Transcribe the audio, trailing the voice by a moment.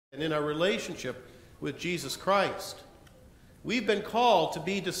and in our relationship with Jesus Christ. We've been called to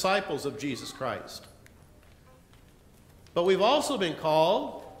be disciples of Jesus Christ. But we've also been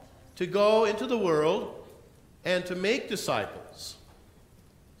called to go into the world and to make disciples.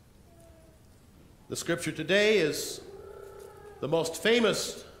 The scripture today is the most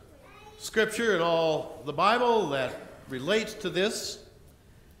famous scripture in all the Bible that relates to this.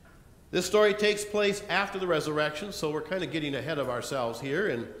 This story takes place after the resurrection, so we're kind of getting ahead of ourselves here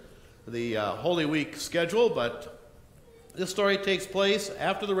in the Holy Week schedule, but this story takes place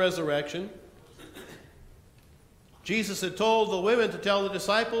after the resurrection. Jesus had told the women to tell the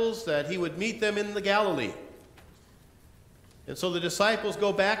disciples that he would meet them in the Galilee. And so the disciples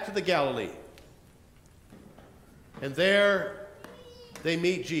go back to the Galilee. And there they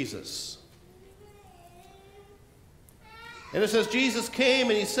meet Jesus. And it says, Jesus came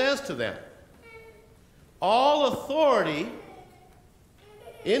and he says to them, "All authority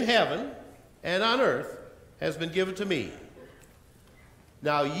in heaven and on earth has been given to me.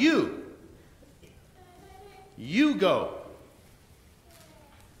 Now you go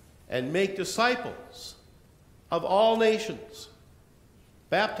and make disciples of all nations,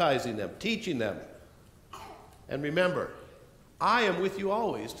 baptizing them, teaching them. And remember, I am with you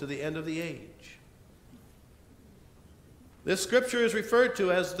always to the end of the age." This scripture is referred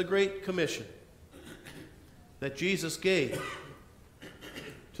to as the Great Commission that Jesus gave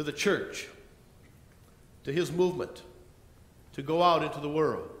to the church, to his movement, to go out into the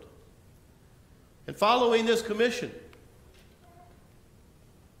world. And following this commission,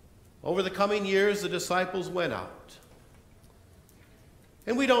 over the coming years, the disciples went out.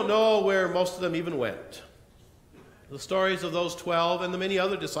 And we don't know where most of them even went. The stories of those 12 and the many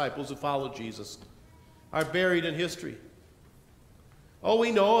other disciples who followed Jesus are buried in history. Oh,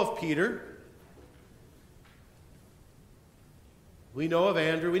 we know of Peter. We know of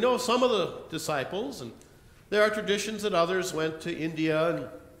Andrew. We know of some of the disciples, and there are traditions that others went to India and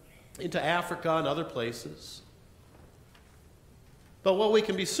into Africa and other places. But what we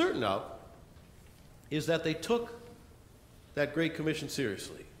can be certain of is that they took that Great Commission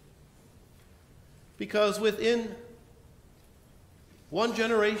seriously. Because within one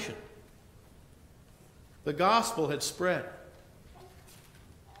generation, the gospel had spread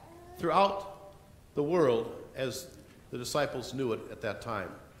throughout the world as the disciples knew it at that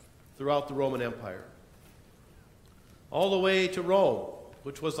time, throughout the Roman Empire, all the way to Rome,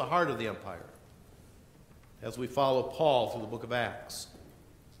 which was the heart of the empire, as we follow Paul through the book of Acts.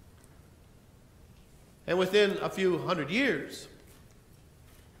 And within a few hundred years,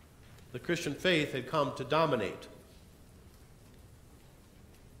 the Christian faith had come to dominate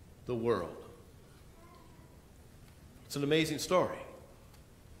the world. It's an amazing story.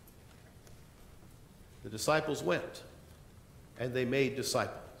 The disciples went, and they made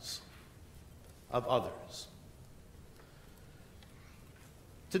disciples of others.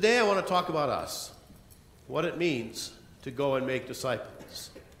 Today I want to talk about us, what it means to go and make disciples.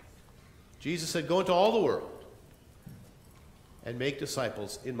 Jesus said, "Go into all the world and make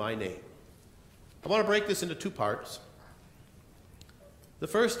disciples in my name." I want to break this into two parts. The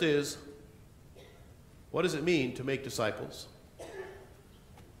first is, what does it mean to make disciples?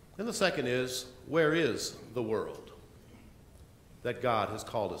 And the second is, where is the world that God has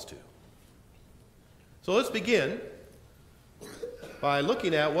called us to? So let's begin by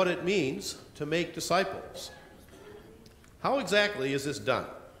looking at what it means to make disciples. How exactly is this done?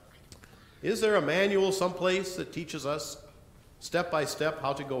 Is there a manual someplace that teaches us step by step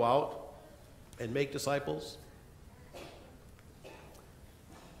how to go out and make disciples?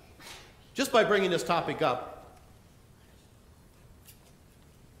 Just by bringing this topic up,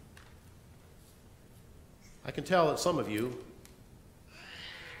 I can tell that some of you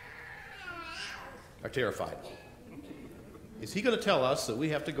are terrified. Is he going to tell us that we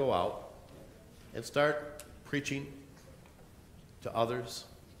have to go out and start preaching to others?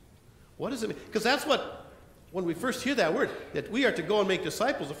 What does it mean? Because that's what, when we first hear that word, that we are to go and make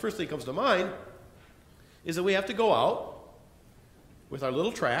disciples, the first thing that comes to mind is that we have to go out with our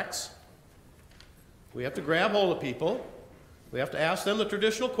little tracts. We have to grab hold of people. We have to ask them the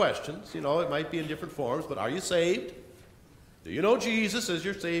traditional questions. You know, it might be in different forms, but are you saved? Do you know Jesus as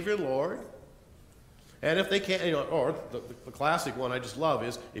your Savior and Lord? And if they can't, you know, or the classic one I just love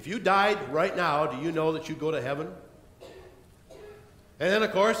is, if you died right now, do you know that you go to heaven? And then,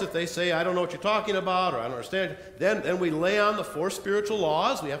 of course, if they say, I don't know what you're talking about, or I don't understand, then we lay on the 4 spiritual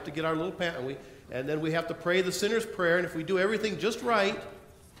laws. We have to get our little and then we have to pray the sinner's prayer, and if we do everything just right,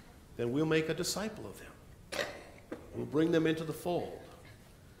 then we'll make a disciple of them. We'll bring them into the fold.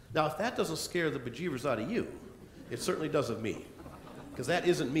 Now, if that doesn't scare the bejeebers out of you, it certainly does of me. because that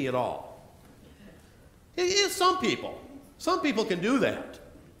isn't me at all. It is some people. Some people can do that.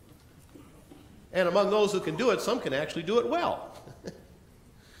 And among those who can do it, some can actually do it well.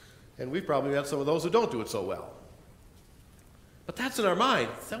 And we've probably got some of those who don't do it so well. But that's in our mind.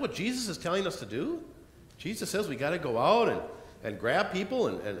 Is that what Jesus is telling us to do? Jesus says we got to go out and grab people,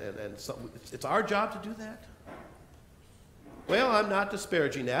 and it's our job to do that? Well, I'm not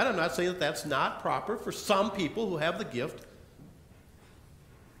disparaging that. I'm not saying that that's not proper for some people who have the gift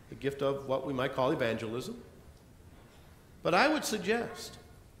of what we might call evangelism. But I would suggest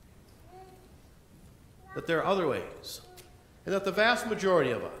that there are other ways, and that the vast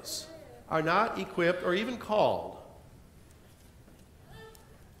majority of us are not equipped or even called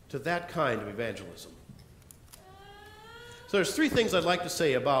to that kind of evangelism. So there's three things I'd like to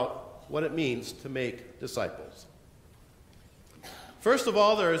say about what it means to make disciples. First of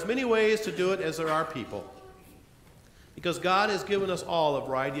all, there are as many ways to do it as there are people, because God has given us all a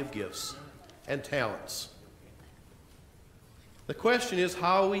variety of gifts and talents. The question is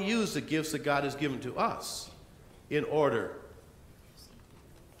how we use the gifts that God has given to us in order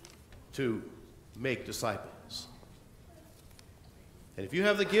to make disciples. And if you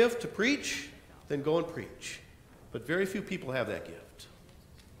have the gift to preach, then go and preach. But very few people have that gift.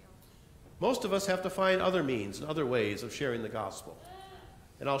 Most of us have to find other means and other ways of sharing the gospel.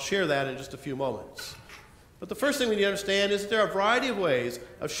 And I'll share that in just a few moments. But the first thing we need to understand is that there are a variety of ways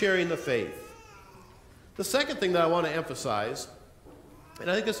of sharing the faith. The second thing that I want to emphasize, and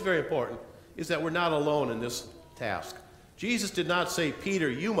I think this is very important, is that we're not alone in this task. Jesus did not say, Peter,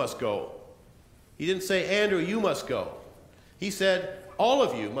 you must go. He didn't say, Andrew, you must go. He said, all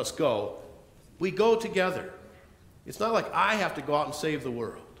of you must go. We go together. It's not like I have to go out and save the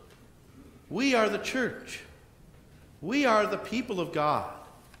world. We are the church. We are the people of God.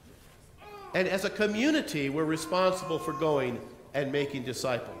 And as a community, we're responsible for going and making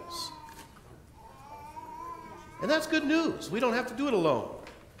disciples. And that's good news. We don't have to do it alone.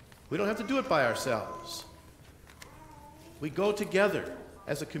 We don't have to do it by ourselves. We go together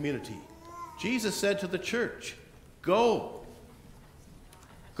as a community. Jesus said to the church, go.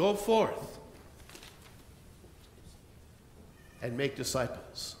 Go forth and make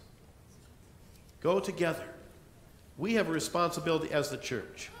disciples. Go together. We have a responsibility as the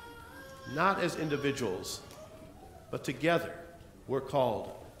church, not as individuals, but together we're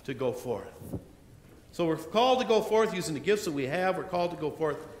called to go forth. So we're called to go forth using the gifts that we have. We're called to go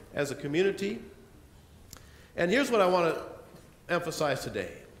forth as a community. And here's what I want to emphasize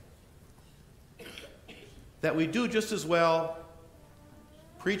today. That we do just as well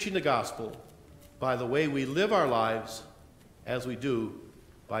preaching the gospel by the way we live our lives as we do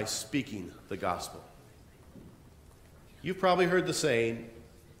by speaking the gospel. You've probably heard the saying,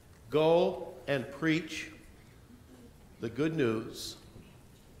 go and preach the good news,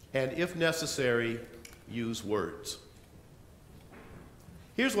 and if necessary, use words.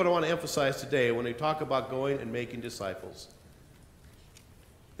 Here's what I want to emphasize today when we talk about going and making disciples.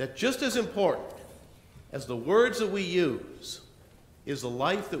 That just as important as the words that we use is the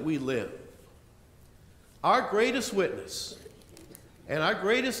life that we live. Our greatest witness and our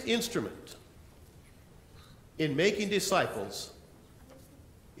greatest instrument in making disciples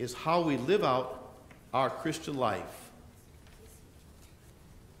is how we live out our Christian life.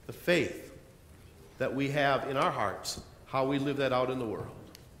 The faith that we have in our hearts, how we live that out in the world.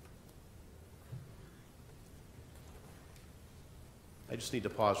 I just need to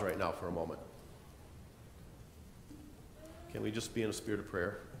pause right now for a moment. Can we just be in a spirit of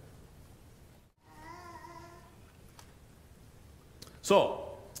prayer?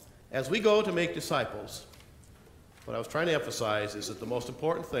 So, as we go to make disciples, what I was trying to emphasize is that the most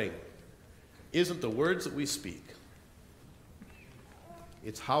important thing isn't the words that we speak.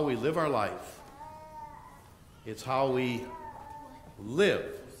 It's how we live our life. It's how we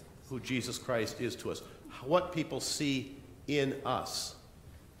live who Jesus Christ is to us. What people see in us.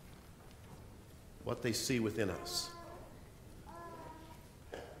 What they see within us.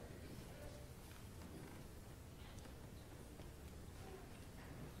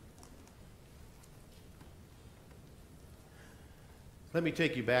 Let me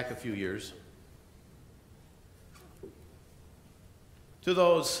take you back a few years to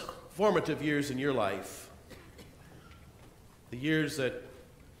those formative years in your life, the years that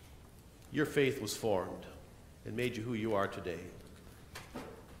your faith was formed and made you who you are today.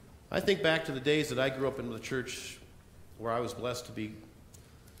 I think back to the days that I grew up in the church where I was blessed to be.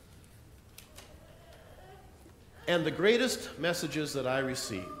 And the greatest messages that I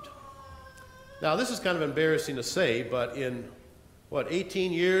received. Now, this is kind of embarrassing to say, but in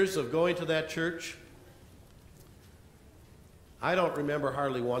 18 years of going to that church, I don't remember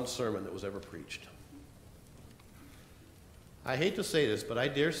hardly one sermon that was ever preached. I hate to say this, but I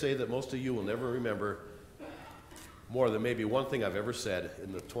dare say that most of you will never remember more than maybe one thing I've ever said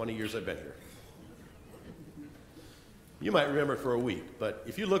in the 20 years I've been here. You might remember it for a week, but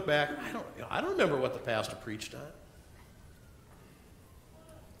if you look back, I don't remember what the pastor preached on.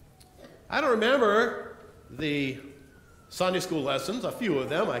 I don't remember the Sunday school lessons. A few of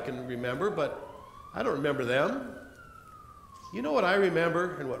them I can remember, but I don't remember them. You know what I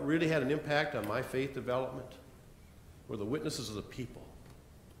remember and what really had an impact on my faith development? Were the witnesses of the people.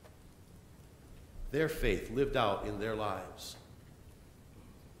 Their faith lived out in their lives.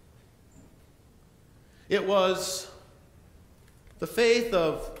 It was the faith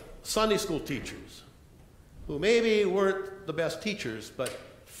of Sunday school teachers who maybe weren't the best teachers, but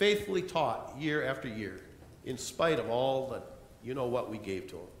faithfully taught year after year in spite of all the you-know-what we gave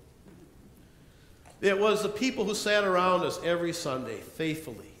to them. It was the people who sat around us every Sunday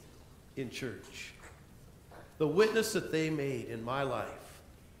faithfully in church. The witness that they made in my life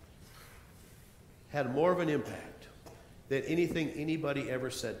had more of an impact than anything anybody ever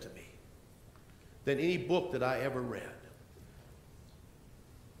said to me, than any book that I ever read.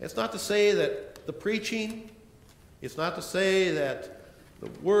 It's not to say that the preaching, it's not to say that the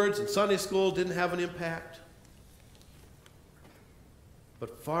words in Sunday school didn't have an impact,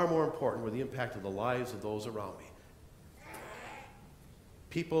 but far more important were the impact of the lives of those around me.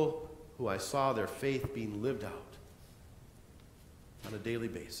 People who I saw their faith being lived out on a daily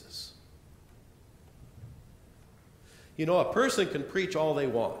basis. You know, a person can preach all they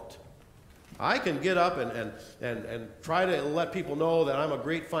want. I can get up and try to let people know that I'm a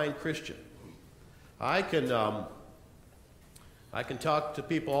great, fine Christian. I can talk to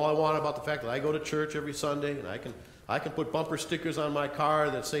people all I want about the fact that I go to church every Sunday, and I can put bumper stickers on my car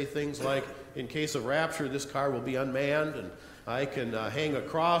that say things like, in case of rapture, this car will be unmanned, and I can hang a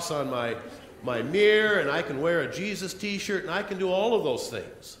cross on my mirror, and I can wear a Jesus t-shirt, and I can do all of those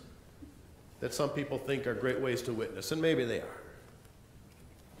things that some people think are great ways to witness, and maybe they are.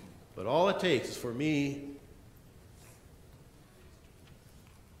 But all it takes is for me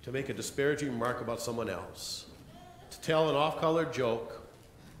to make a disparaging remark about someone else, to tell an off-color joke,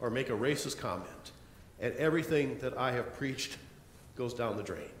 or make a racist comment, and everything that I have preached goes down the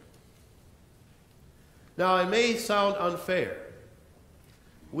drain. Now, it may sound unfair.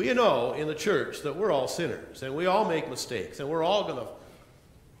 We know in the church that we're all sinners, and we all make mistakes, and we're all gonna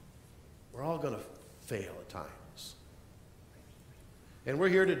fail at times. And we're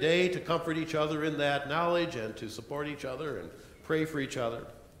here today to comfort each other in that knowledge and to support each other and pray for each other.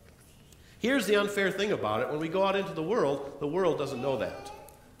 Here's the unfair thing about it. When we go out into the world doesn't know that.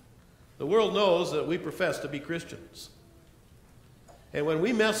 The world knows that we profess to be Christians. And when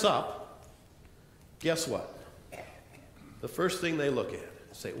we mess up, guess what? The first thing they look at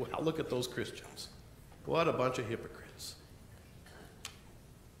is say, well, look at those Christians. What a bunch of hypocrites.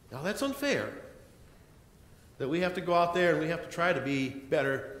 Now, that's unfair. That we have to go out there and we have to try to be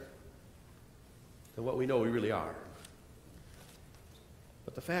better than what we know we really are.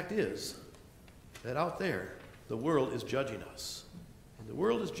 But the fact is that out there, the world is judging us. And the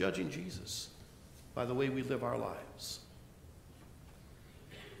world is judging Jesus by the way we live our lives.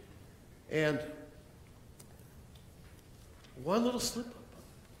 And one little slip-up.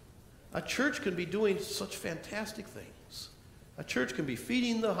 A church can be doing such fantastic things. A church can be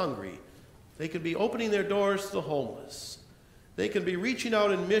feeding the hungry. They can be opening their doors to the homeless. They can be reaching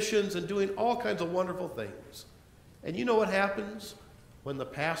out in missions and doing all kinds of wonderful things. And you know what happens when the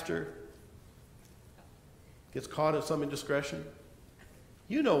pastor gets caught in some indiscretion?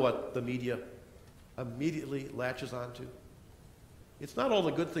 You know what the media immediately latches onto. It's not all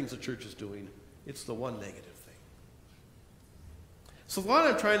the good things the church is doing. It's the one negative thing. So what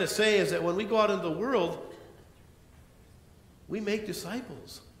I'm trying to say is that when we go out into the world, we make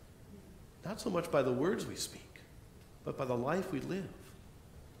disciples. Not so much by the words we speak, but by the life we live.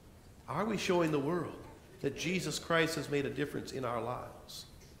 Are we showing the world that Jesus Christ has made a difference in our lives?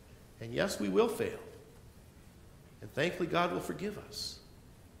 And yes, we will fail. And thankfully, God will forgive us.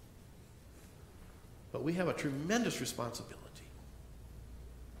 But we have a tremendous responsibility.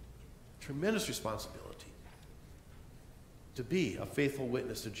 Tremendous responsibility to be a faithful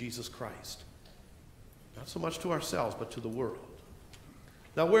witness to Jesus Christ. Not so much to ourselves, but to the world.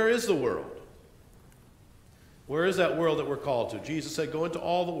 Now, where is the world? Where is that world that we're called to? Jesus said, go into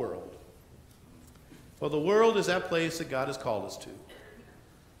all the world. Well, the world is that place that God has called us to.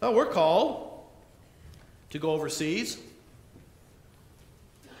 Now, we're called to go overseas.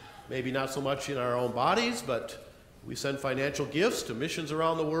 Maybe not so much in our own bodies, but we send financial gifts to missions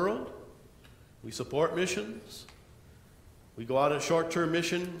around the world. We support missions. We go out on short-term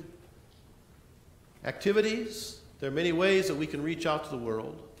mission activities. There are many ways that we can reach out to the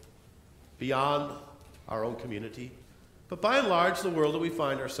world beyond our own community. But by and large, the world that we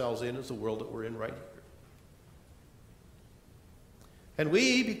find ourselves in is the world that we're in right here. And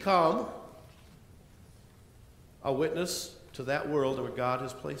we become a witness to that world where God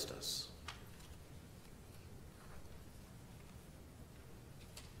has placed us.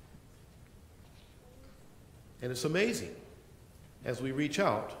 And it's amazing, as we reach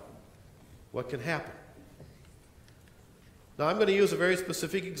out, what can happen. Now, I'm going to use a very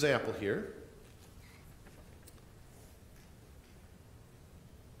specific example here.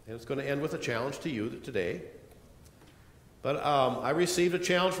 And it's going to end with a challenge to you today. But I received a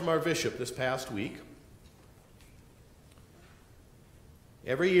challenge from our bishop this past week.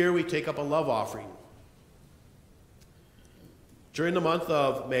 Every year we take up a love offering during the month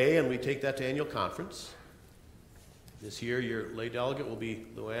of May, and we take that to annual conference. This year, your lay delegate will be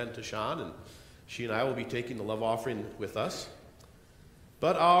Luann Tashan, and she and I will be taking the love offering with us.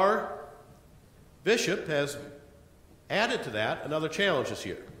 But our bishop has added to that another challenge this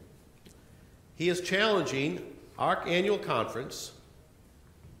year. He is challenging our annual conference.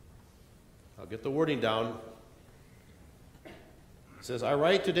 I'll get the wording down. It says, I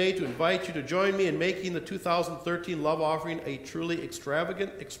write today to invite you to join me in making the 2013 love offering a truly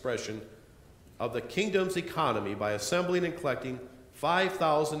extravagant expression of the kingdom's economy by assembling and collecting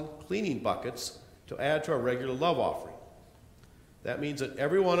 5,000 cleaning buckets to add to our regular love offering. That means that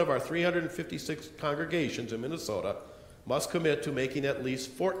every one of our 356 congregations in Minnesota must commit to making at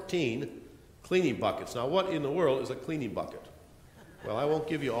least 14 cleaning buckets. Now, what in the world is a cleaning bucket? Well, I won't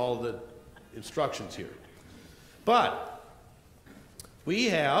give you all the instructions here. But we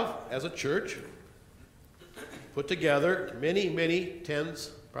have, as a church, put together many, many tens,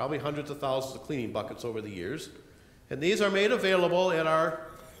 probably hundreds of thousands of cleaning buckets over the years. And these are made available at our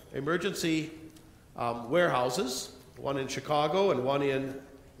emergency warehouses, one in Chicago and one in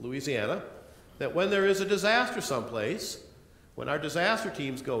Louisiana, that when there is a disaster someplace, when our disaster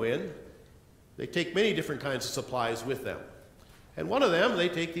teams go in, they take many different kinds of supplies with them. And one of them, they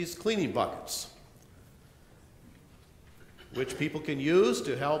take these cleaning buckets, which people can use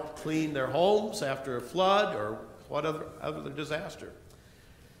to help clean their homes after a flood or whatever other disaster.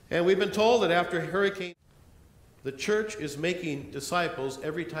 And we've been told that after hurricane, the church is making disciples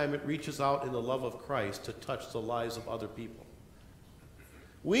every time it reaches out in the love of Christ to touch the lives of other people.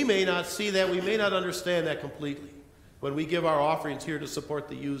 We may not see that, we may not understand that completely when we give our offerings here to support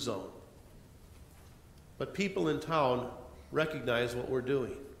the U-Zone. But people in town recognize what we're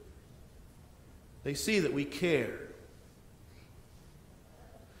doing. They see that we care.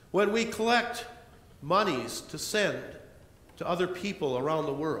 When we collect monies to send to other people around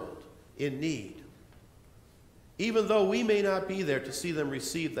the world in need, even though we may not be there to see them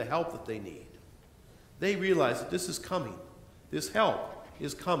receive the help that they need, they realize that this is coming. This help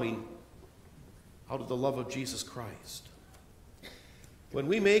is coming out of the love of Jesus Christ. When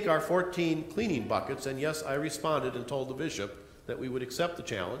we make our 14 cleaning buckets, and yes, I responded and told the bishop that we would accept the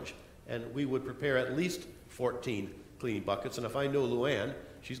challenge and we would prepare at least 14 cleaning buckets, and if I know Luann,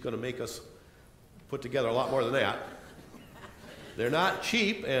 she's going to make us put together a lot more than that. They're not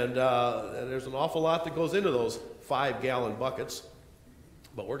cheap, and there's an awful lot that goes into those 5-gallon buckets,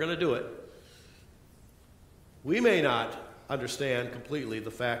 but we're going to do it. We may not understand completely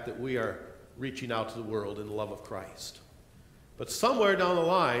the fact that we are reaching out to the world in the love of Christ. But somewhere down the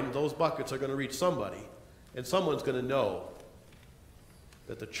line, those buckets are going to reach somebody, and someone's going to know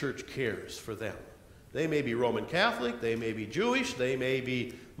that the church cares for them. They may be Roman Catholic, they may be Jewish, they may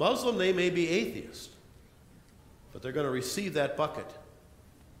be Muslim, they may be atheist. But they're going to receive that bucket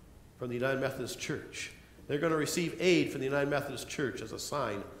from the United Methodist Church. They're going to receive aid from the United Methodist Church as a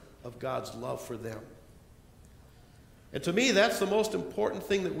sign of God's love for them. And to me, that's the most important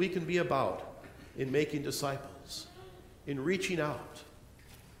thing that we can be about in making disciples, in reaching out,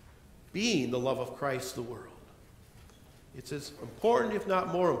 being the love of Christ to the world. It's as important, if not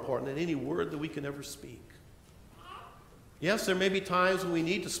more important, than any word that we can ever speak. Yes, there may be times when we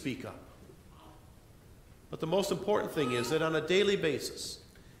need to speak up. But the most important thing is that on a daily basis,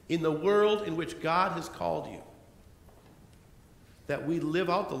 in the world in which God has called you, that we live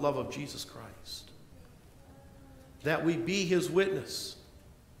out the love of Jesus Christ, that we be his witness,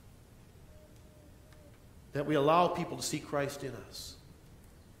 that we allow people to see Christ in us.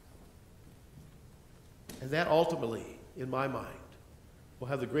 And that ultimately, in my mind, will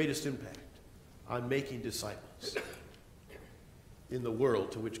have the greatest impact on making disciples in the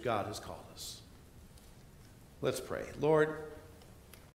world to which God has called us. Let's pray. Lord,